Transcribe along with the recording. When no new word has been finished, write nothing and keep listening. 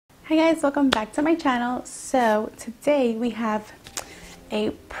Hi guys, welcome back to my channel. So today we have a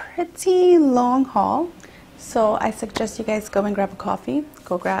pretty long haul. So I suggest you guys go and grab a coffee,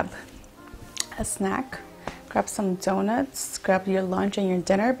 go grab a snack, grab some donuts, grab your lunch and your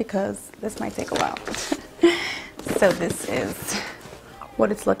dinner because this might take a while. So this is what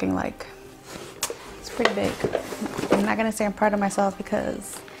it's looking like. It's pretty big. I'm not gonna say I'm proud of myself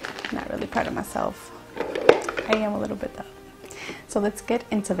because I'm not really proud of myself. I am a little bit though. So let's get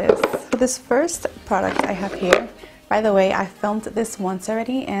into this. So this first product I have here, by the way, I filmed this once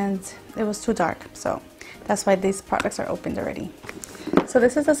already and it was too dark, so that's why these products are opened already. So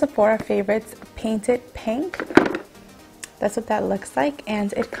this is a Sephora Favorites Painted Pink. That's what that looks like,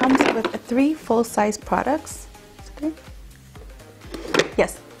 and it comes with 3 full-size products. Okay.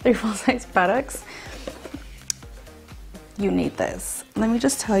 Yes, 3 full-size products. You need this. Let me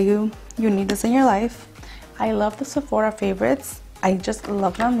just tell you, you need this in your life. I love the Sephora Favorites. I just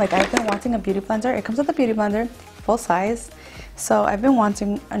love them. Like, I've been wanting a beauty blender. It comes with a beauty blender, full size. So I've been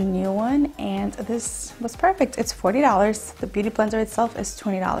wanting a new one, and this was perfect. It's $40. The beauty blender itself is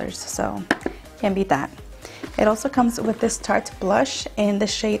 $20, so can't beat that. It also comes with this Tarte blush in the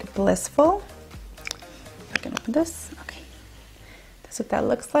shade Blissful. I can open this. Okay, that's what that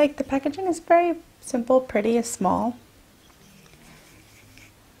looks like. The packaging is very simple, pretty, it's small.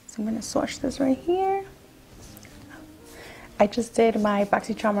 So I'm gonna swatch this right here. I just did my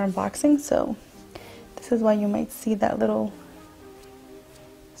BoxyCharm unboxing, so this is why you might see that little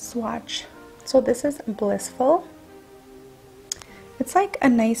swatch. So this is Blissful. It's like a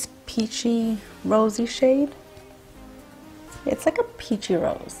nice peachy, rosy shade. It's like a peachy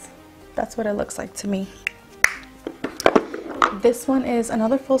rose. That's what it looks like to me. This one is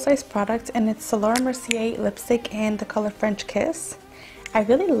another full-size product, and it's Laura Mercier lipstick in the color French Kiss. I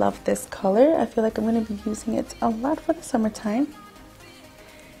really love this color. I feel like I'm going to be using it a lot for the summertime.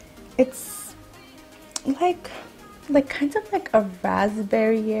 It's like kind of like a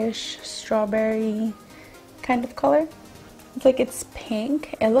raspberry-ish, strawberry kind of color. It's like it's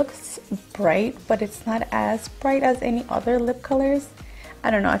pink. It looks bright, but it's not as bright as any other lip colors.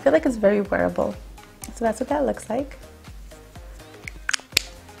 I don't know. I feel like it's very wearable. So that's what that looks like.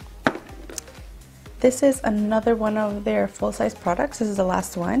 This is another one of their full-size products. This is the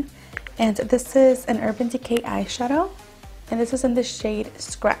last one. And this is an Urban Decay eyeshadow. And this is in the shade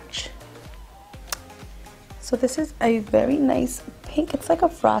Scratch. So this is a very nice pink. It's like a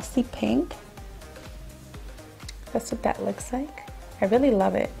frosty pink. That's what that looks like. I really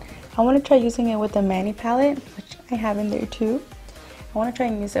love it. I want to try using it with the Mani palette, which I have in there too. I want to try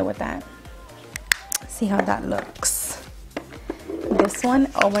and use it with that. See how that looks. This one,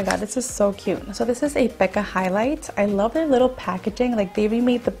 oh my god, this is so cute. So this is a Becca highlight. I love their little packaging. Like, they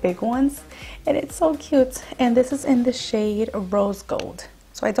remade the big ones and it's so cute. And this is in the shade Rose Gold.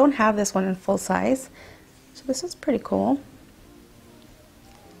 So I don't have this one in full size, so this is pretty cool.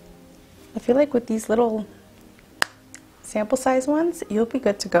 I feel like with these little sample size ones, you'll be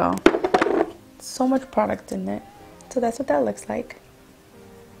good to go. So much product in it. So that's what that looks like.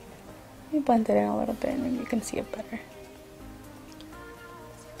 Let me blend it in a little bit, maybe you can see it better.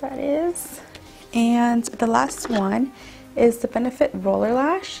 That is. And the last one is the Benefit Roller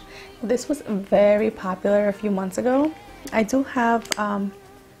Lash. This was very popular a few months ago. I do have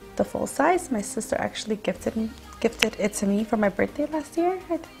the full size. My sister actually gifted it to me for my birthday last year,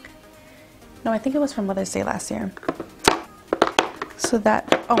 I think. No, I think it was for Mother's Day last year. So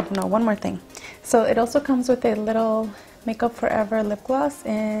that, oh no, one more thing. So it also comes with a little Makeup Forever lip gloss.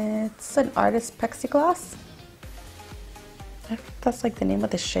 It's an Artist Pexi Gloss. That's like the name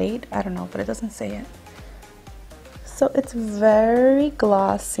of the shade. I don't know, but it doesn't say it. So it's very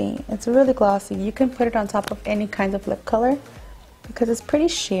glossy. It's really glossy. You can put it on top of any kind of lip color because it's pretty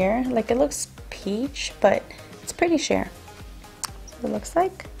sheer. Like, it looks peach, but it's pretty sheer. That's what it looks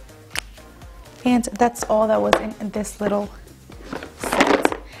like. And that's all that was in this little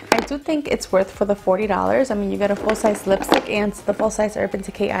set. I do think it's worth for the $40. I mean, you get a full-size lipstick and the full-size Urban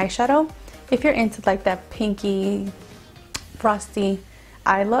Decay eyeshadow. If you're into like that pinky, frosty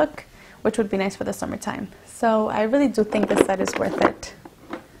eye look, which would be nice for the summertime. So I really do think this set is worth it.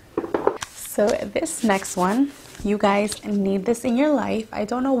 So this next one, you guys need this in your life. I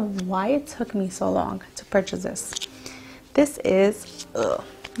don't know why it took me so long to purchase this. This is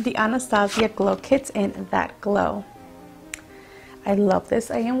the Anastasia Glow Kit in That Glow. I love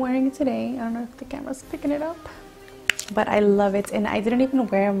this. I am wearing it today. I don't know if the camera's picking it up, but I love it, and I didn't even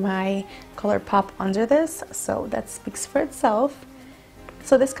wear my Colourpop under this, so that speaks for itself.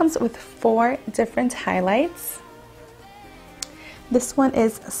 So this comes with 4 different highlights. This one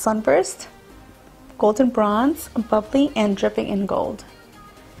is Sunburst, Golden Bronze, Bubbly, and Dripping in Gold.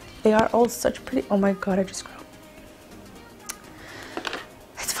 They are all such pretty. Oh my god, I just grew.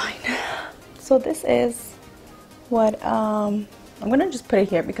 It's fine. So this is what I'm gonna just put it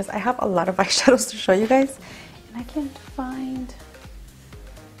here because I have a lot of eyeshadows to show you guys, and I can't find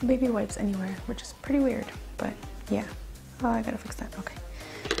baby wipes anywhere, which is pretty weird. But yeah, oh, I gotta fix that. Okay.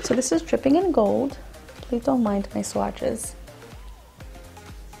 So this is Dripping in Gold. Please don't mind my swatches.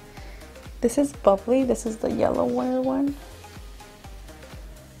 This is Bubbly. This is the yellow one.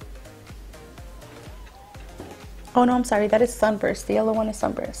 Oh no, I'm sorry. That is Sunburst. The yellow one is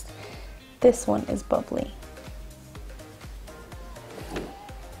Sunburst. This one is Bubbly.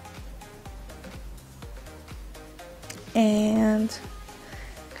 And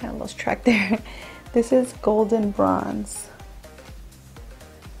kind of lost track there. This is Golden Bronze.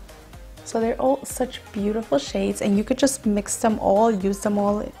 So they're all such beautiful shades, and you could just mix them all, use them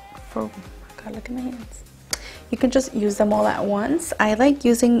all for, oh my god, look at my hands. You can just use them all at once. I like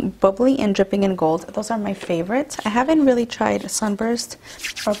using Bubbly and Dripping in Gold. Those are my favorites. I haven't really tried Sunburst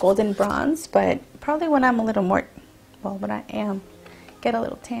or Golden Bronze, but probably when I'm a little more, well, when I get a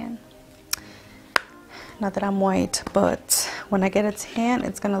little tan. Not that I'm white, but when I get a tan,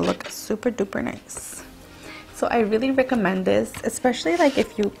 it's gonna look super duper nice. So I really recommend this, especially like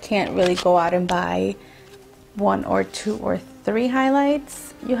if you can't really go out and buy 1 or 2 or 3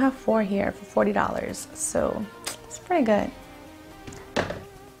 highlights. You have 4 here for $40, so it's pretty good.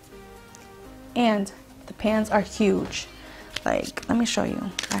 And the pans are huge. Like, let me show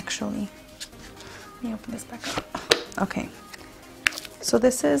you actually. Let me open this back up. Okay, so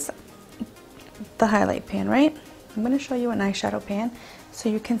this is the highlight pan, right? I'm going to show you an eyeshadow pan so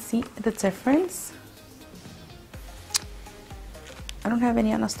you can see the difference. I don't have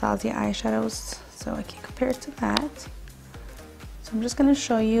any Anastasia eyeshadows, so I can't compare it to that. So I'm just going to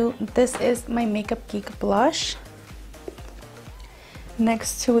show you. This is my Makeup Geek blush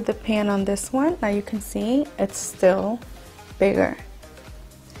next to the pan on this one. Now you can see it's still bigger.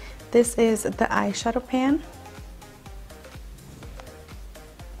 This is the eyeshadow pan.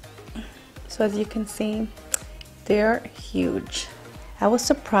 So as you can see, they're huge. I was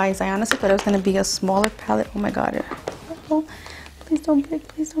surprised. I honestly thought it was going to be a smaller palette. Oh my god. Oh, please don't break.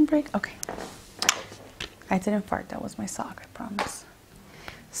 Please don't break. Okay. I didn't fart. That was my sock, I promise.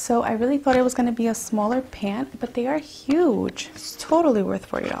 So I really thought it was going to be a smaller pan, but they are huge. It's totally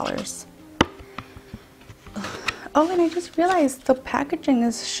worth $40. Oh, and I just realized the packaging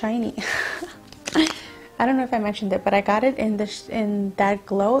is shiny. I don't know if I mentioned it, but I got it in that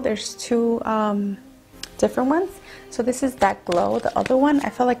glow. There's 2 different ones. So this is that glow. The other one, I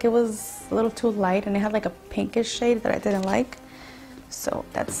felt like it was a little too light, and it had like a pinkish shade that I didn't like. So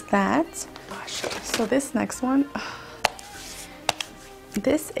that's that. Gosh. So this next one,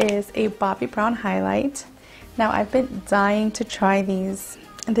 this is a Bobbi Brown highlight. Now I've been dying to try these.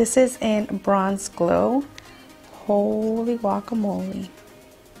 This is in Bronze Glow. Holy guacamole.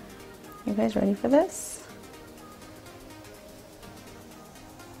 You guys ready for this?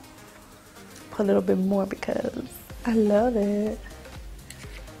 Put a little bit more because I love it.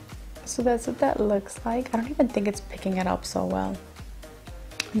 So that's what that looks like. I don't even think it's picking it up so well.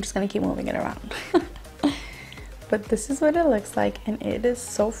 I'm just gonna keep moving it around. But this is what it looks like, and it is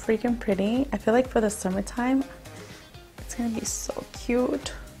so freaking pretty. I feel like for the summertime, it's gonna be so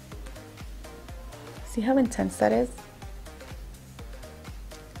cute. See how intense that is?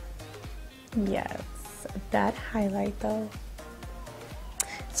 Yes, that highlight though.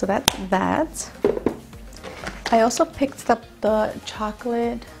 So that's that. I also picked up the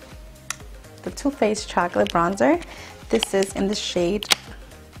chocolate, the Too Faced chocolate bronzer. This is in the shade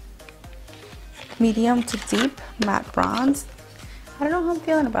Medium to Deep Matte Bronze. I don't know how I'm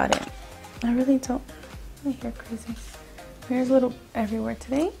feeling about it. I really don't. My hair crazy. My hair's a little everywhere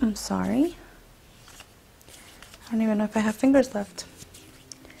today. I'm sorry. I don't even know if I have fingers left.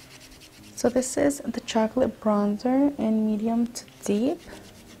 So this is the chocolate bronzer in Medium to Deep.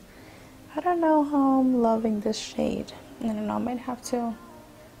 I don't know how I'm loving this shade. I don't know, I might have to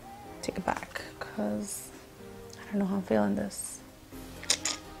take it back because I don't know how I'm feeling this.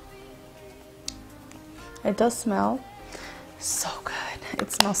 It does smell so good.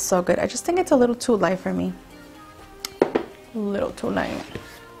 It smells so good. I just think it's a little too light for me. A little too light.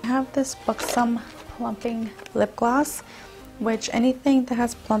 I have this Buxom plumping lip gloss, which anything that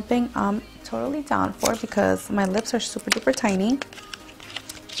has plumping I'm totally down for because my lips are super duper tiny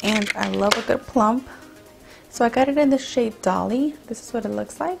and I love a good plump. So I got it in the shade Dolly. This is what it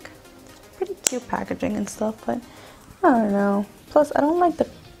looks like. Pretty cute packaging and stuff, but I don't know. Plus I don't like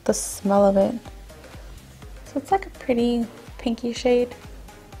the smell of it. So it's like a pretty pinky shade.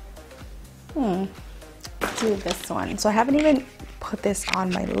 Do this one. So I haven't even put this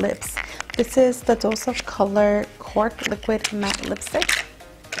on my lips. This is the Dose of Color Cork Liquid Matte Lipstick.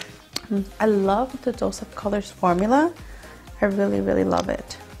 I love the Dose of Colors formula. I really, really love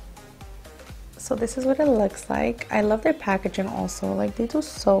it. So this is what it looks like. I love their packaging also. Like, they do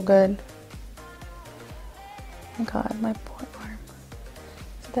so good. Oh my god, my poor arm.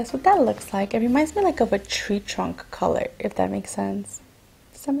 So that's what that looks like. It reminds me like of a tree trunk color, if that makes sense.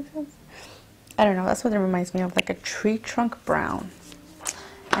 Does that make sense? I don't know. That's what it reminds me of, like a tree trunk brown.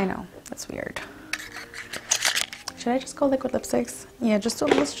 I know, that's weird. Should I just go liquid lipsticks? Yeah,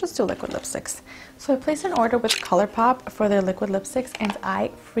 let's just do liquid lipsticks. So I placed an order with Colourpop for their liquid lipsticks, and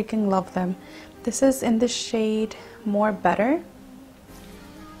I freaking love them. This is in the shade More Better.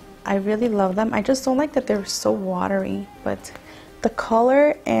 I really love them. I just don't like that they're so watery, but the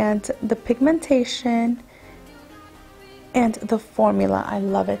color and the pigmentation and the formula, I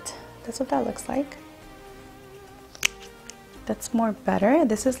love it. That's what that looks like. That's More Better.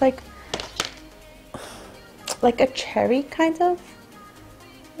 This is like a cherry kind of.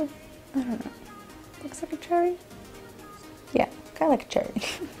 I don't know. Looks like a cherry. Yeah, kind of like a cherry.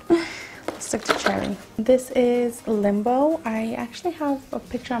 Let's stick to cherry. This is Limbo. I actually have a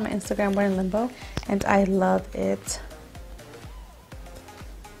picture on my Instagram wearing Limbo, and I love it.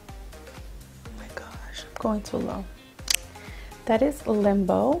 Oh my gosh, I'm going too low. That is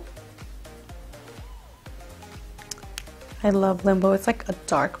Limbo. I love Limbo. It's like a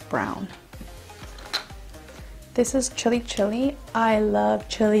dark brown. This is Chili Chili. I love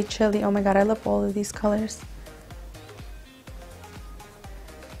Chili Chili. Oh my god, I love all of these colors.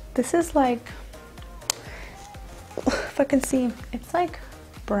 This is like, if I can see, it's like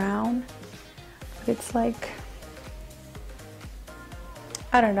brown, but it's like,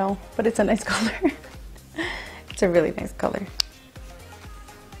 I don't know, but it's a nice color. It's a really nice color.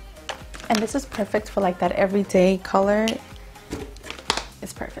 And this is perfect for like that everyday color.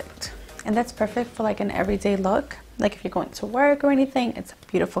 It's perfect. And that's perfect for like an everyday look. Like if you're going to work or anything, it's a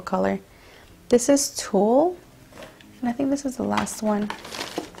beautiful color. This is TULLE. And I think this is the last one.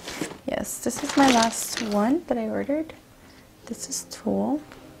 Yes, this is my last one that I ordered. This is TULLE.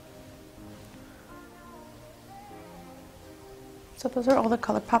 So those are all the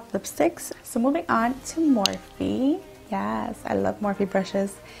Colourpop lipsticks. So moving on to Morphe. Yes, I love Morphe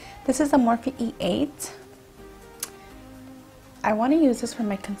brushes. This is the Morphe E8. I want to use this for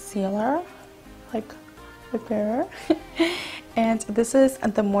my concealer, like there. And this is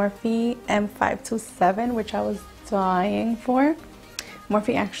the Morphe M527, which I was dying for.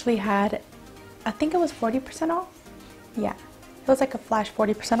 Morphe actually had, I think it was 40% off. Yeah, it was like a flash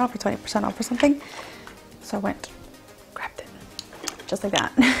 40% off or 20% off or something. So I went, grabbed it, just like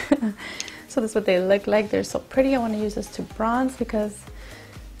that. So this is what they look like. They're so pretty. I want to use this to bronze because,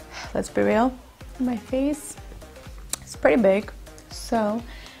 let's be real, my face is pretty big. So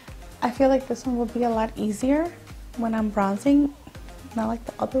I feel like this one will be a lot easier when I'm bronzing, not like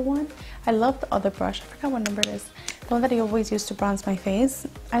the other one. I love the other brush. I forgot what number it is. The one that I always use to bronze my face.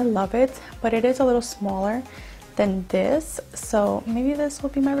 I love it, but it is a little smaller than this. So maybe this will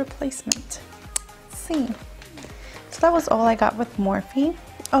be my replacement. Let's see. So that was all I got with Morphe.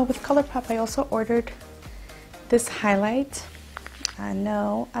 Oh, with Colourpop, I also ordered this highlight. I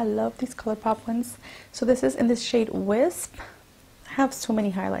know, I love these Colourpop ones. So this is in this shade Wisp. I have so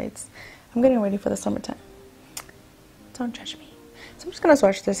many highlights. I'm getting ready for the summertime. Don't judge me. So I'm just gonna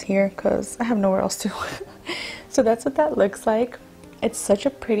swatch this here because I have nowhere else to. So that's what that looks like. It's such a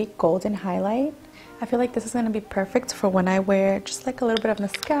pretty golden highlight. I feel like this is gonna be perfect for when I wear just like a little bit of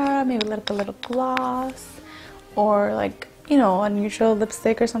mascara, maybe like a little gloss, or like, you know, a neutral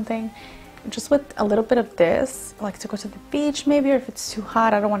lipstick or something. Just with a little bit of this, like to go to the beach maybe, or if it's too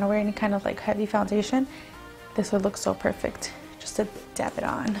hot, I don't want to wear any kind of like heavy foundation, this would look so perfect. Just to dab it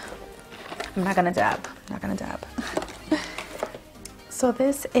on. I'm not gonna dab. I'm not gonna dab. So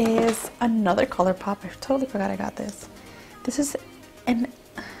this is another Colourpop. I totally forgot I got this. This is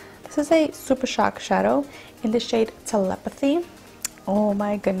a Super Shock shadow in the shade Telepathy. Oh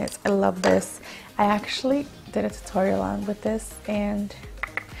my goodness, I love this. I actually did a tutorial on with this, and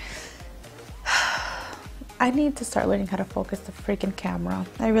I need to start learning how to focus the freaking camera.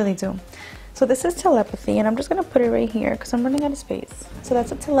 I really do. So this is Telepathy, and I'm just gonna put it right here because I'm running out of space. So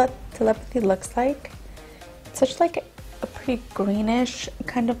that's what Telepathy looks like. It's such like a pretty greenish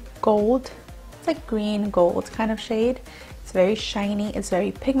kind of gold. It's like green gold kind of shade. It's very shiny. It's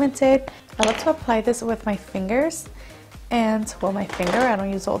very pigmented. I love to apply this with my fingers, and well, my finger. I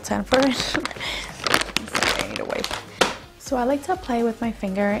don't use Old 10 for it. Sorry, I need a wipe. So So I like to apply with my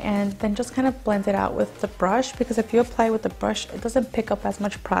finger and then just kind of blend it out with the brush, because if you apply with the brush, it doesn't pick up as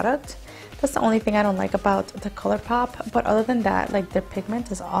much product. That's the only thing I don't like about the Colourpop, but other than that, like, their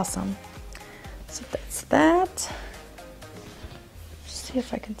pigment is awesome. So that's that. See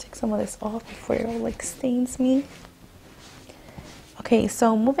if I can take some of this off before it all like stains me. Okay,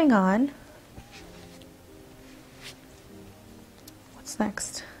 so moving on. What's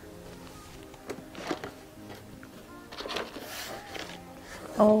next?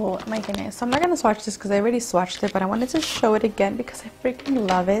 Oh my goodness. So I'm not gonna swatch this because I already swatched it, but I wanted to show it again because I freaking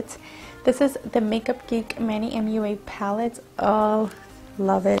love it. This is the Makeup Geek Mani MUA palette. Oh,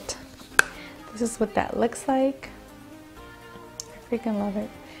 love it. This is what that looks like. I freaking love it.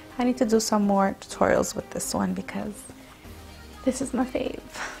 I need to do some more tutorials with this one because this is my fave.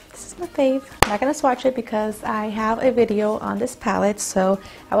 This is my fave. I'm not gonna swatch it because I have a video on this palette, so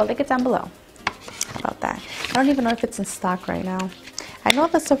I will link it down below. How about that? I don't even know if it's in stock right now. I know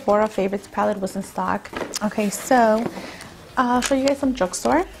the Sephora Favorites palette was in stock. Okay, so I'll show you guys some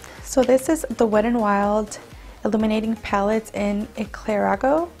Drugstore. So this is the Wet n Wild Illuminating palette in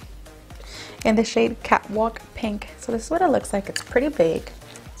Eclairago in the shade Catwalk Pink. So this is what it looks like. It's pretty big.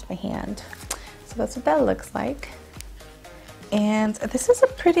 It's my hand. So that's what that looks like. And this is a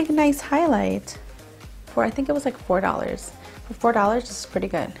pretty nice highlight for, I think it was like $4. For $4, this is pretty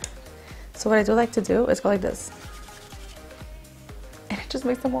good. So what I do like to do is go like this. And it just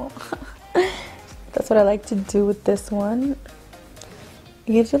makes them all. That's what I like to do with this one.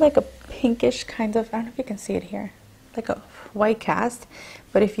 It gives you like a pinkish kind of, I don't know if you can see it here, like a white cast.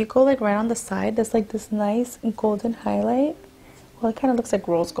 But if you go like right on the side, there's like this nice golden highlight. Well, it kind of looks like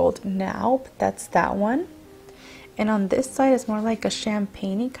rose gold now, but that's that one. And on this side, it's more like a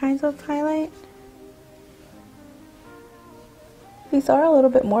champagne-y kind of highlight. These are a little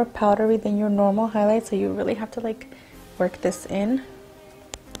bit more powdery than your normal highlight, so you really have to like work this in.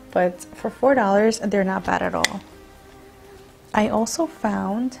 But for $4, they're not bad at all. I also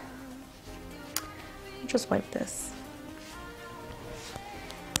found, let me just wipe this.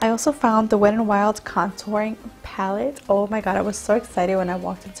 I also found the Wet n Wild contouring palette. Oh my god, I was so excited when I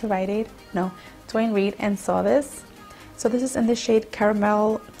walked into Dwayne Reed and saw this. So this is in the shade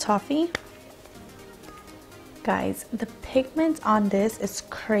Caramel Toffee. Guys, the pigment on this is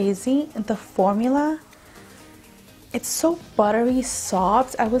crazy. The formula, it's so buttery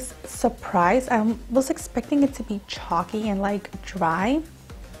soft. I was surprised. I was expecting it to be chalky and like dry.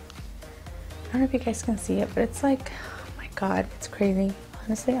 I don't know if you guys can see it, but it's like, oh my god, it's crazy.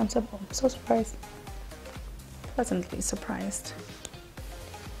 Honestly, I'm so surprised. Pleasantly surprised.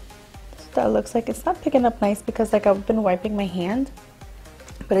 That looks like. It's not picking up nice because like I've been wiping my hand,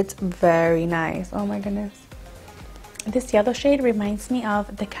 but it's very nice. Oh my goodness. This yellow shade reminds me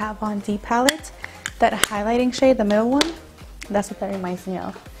of the Kat Von D palette, that highlighting shade, the middle one. That's what that reminds me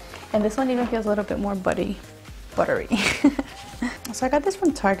of. And this one even feels a little bit more buttery. So I got this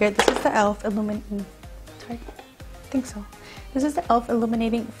from Target. This is the e.l.f. Illuminating. Target? I think so. This is the e.l.f.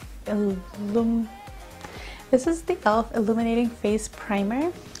 Illuminating. This is the e.l.f. Illuminating Face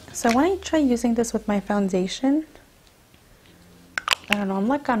Primer. So I want to try using this with my foundation. I don't know, I'm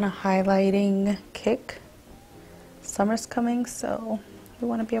like on a highlighting kick. Summer's coming, so we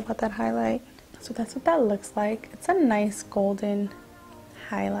want to be about that highlight. So that's what that looks like. It's a nice golden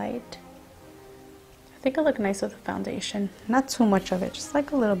highlight. I think it'll look nice with the foundation. Not too much of it, just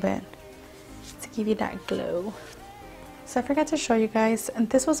like a little bit to give you that glow. So I forgot to show you guys, and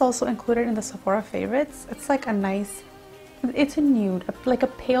this was also included in the Sephora Favorites. It's like a nice, it's a nude, like a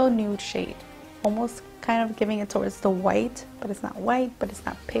pale nude shade. Almost kind of giving it towards the white, but it's not white, but it's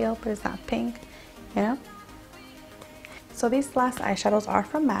not pale, but it's not pink, you know? So these last eyeshadows are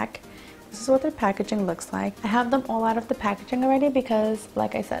from MAC. This is what their packaging looks like. I have them all out of the packaging already because,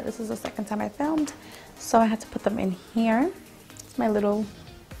 like I said, this is the second time I filmed, so I had to put them in here. It's my little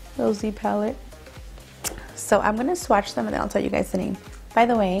Z palette. So I'm gonna swatch them and then I'll tell you guys the name. By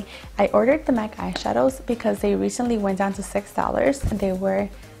the way, I ordered the MAC eyeshadows because they recently went down to $6 and they were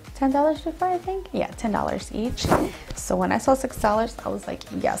 $10 before, I think. Yeah, $10 each. So when I saw $6, I was like,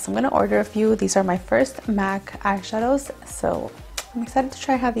 yes, I'm gonna order a few. These are my first MAC eyeshadows, so I'm excited to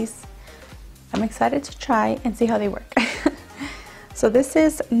try how these. I'm excited to try and see how they work. So this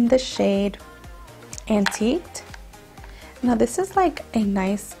is in the shade Antiqued. Now this is like a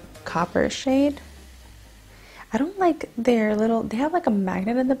nice copper shade. I don't like their little, they have like a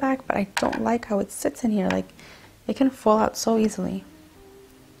magnet in the back, but I don't like how it sits in here. Like it can fall out so easily.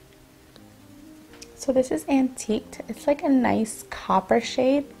 So this is Antiqued. It's like a nice copper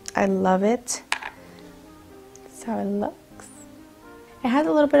shade. I love it. That's how it looks. It has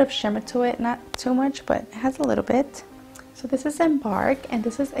a little bit of shimmer to it, not too much, but it has a little bit. So this is EMBARK, and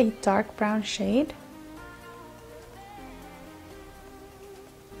this is a dark brown shade.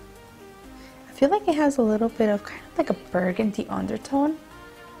 I feel like it has a little bit of kind of like a burgundy undertone.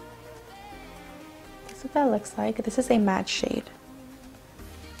 That's what that looks like. This is a matte shade.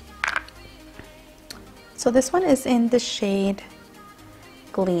 So this one is in the shade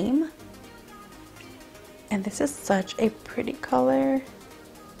GLEAM. And this is such a pretty color.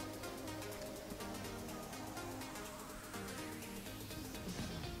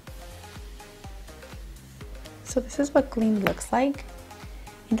 So this is what GLEAM looks like.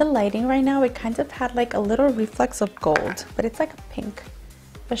 In the lighting right now, it kind of had like a little reflex of gold, but it's like a pink,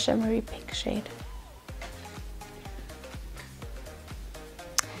 a shimmery pink shade.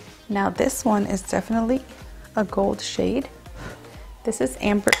 Now this one is definitely a gold shade. This is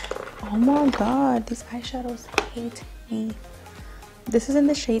Amber. Oh my god, these eyeshadows hate me. This is in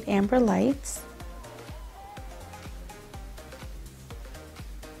the shade Amber Lights.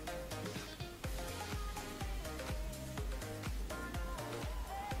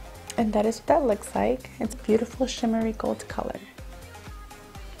 And that is what that looks like. It's a beautiful shimmery gold color.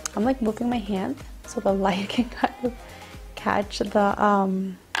 I'm like moving my hand so the light can kind of catch the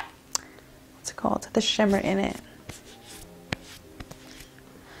what's it called? The shimmer in it.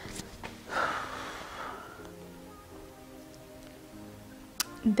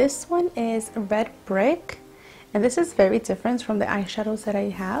 This one is Red Brick, and this is very different from the eyeshadows that I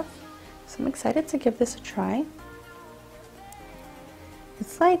have. So I'm excited to give this a try.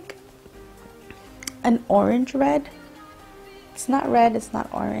 It's like an orange red. It's not red, it's not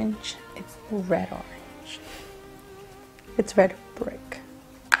orange, it's red orange. It's Red Brick.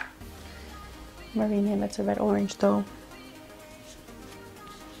 I'm gonna rename it to Red Orange though.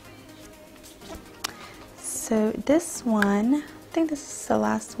 So this one, I think this is the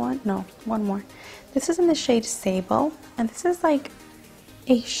last one. No, one more. This is in the shade Sable, and this is like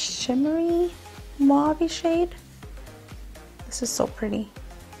a shimmery mauve shade. This is so pretty.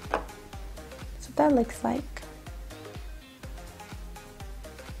 That's what that looks like.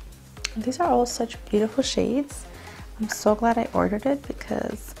 These are all such beautiful shades. I'm so glad I ordered it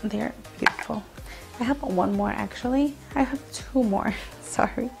because they're beautiful. I have one more actually. I have two more,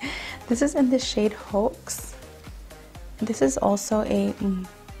 sorry. This is in the shade HAUX. This is also a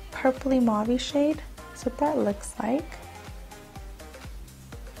purpley mauve shade. That's what that looks like.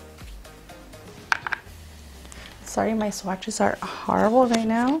 Sorry, my swatches are horrible right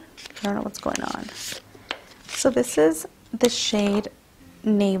now. I don't know what's going on. So this is the shade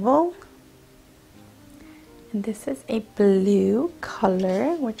Naval. And this is a blue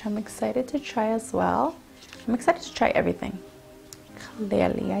color, which I'm excited to try as well. I'm excited to try everything.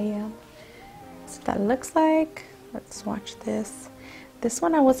 Clearly I am. So that looks like. Let's swatch this. This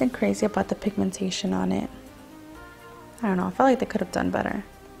one I wasn't crazy about the pigmentation on it. I don't know, I felt like they could have done better.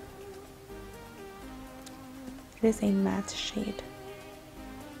 It is a matte shade.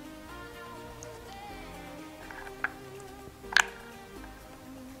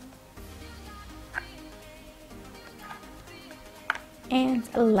 And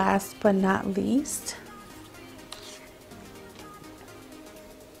last but not least,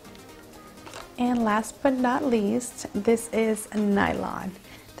 this is NYLON.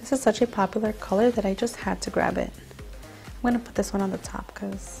 This is such a popular color that I just had to grab it. I'm gonna put this one on the top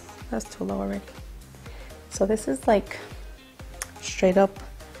because that's too low already. So this is like straight up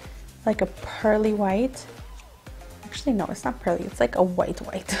like a pearly white. Actually no, it's not pearly, it's like a white.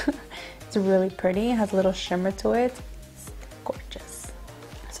 It's really pretty, it has a little shimmer to it. It's gorgeous.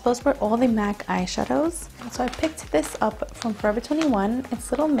 So those were all the MAC eyeshadows. So I picked this up from Forever 21.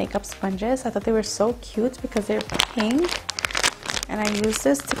 It's little makeup sponges. I thought they were so cute because they're pink. And I used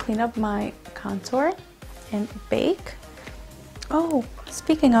this to clean up my contour and bake. Oh,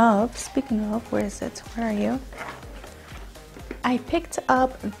 speaking of, where is it? Where are you? I picked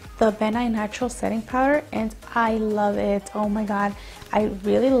up the Van Nuys Natural Setting Powder and I love it. Oh my god, I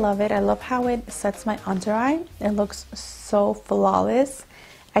really love it. I love how it sets my under eye. It looks so flawless.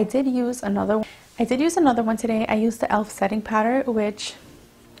 I did use another one today. I used the e.l.f. setting powder, which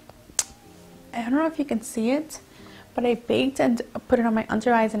I don't know if you can see it, but I baked and put it on my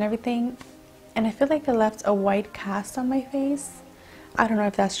under eyes and everything, and I feel like it left a white cast on my face. I don't know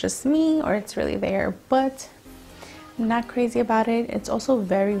if that's just me or it's really there, but I'm not crazy about it. It's also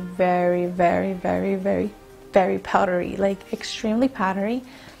very, very, very, very, very, very powdery, like extremely powdery.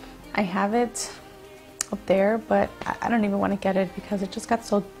 I have it up there, but I don't even want to get it because it just got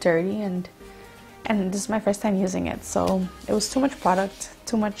so dirty, and this is my first time using it, so it was too much product,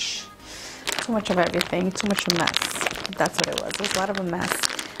 too much of everything, too much of a mess. That's what it was. It was a lot of a mess.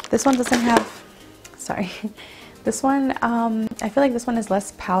 This one doesn't have, sorry, This one, I feel like this one is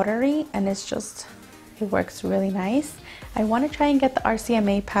less powdery and it's just, it works really nice. I want to try and get the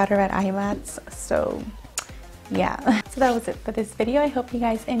RCMA powder at IMATS, so yeah. So that was it for this video. I hope you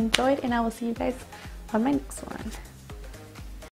guys enjoyed and I will see you guys on my next one.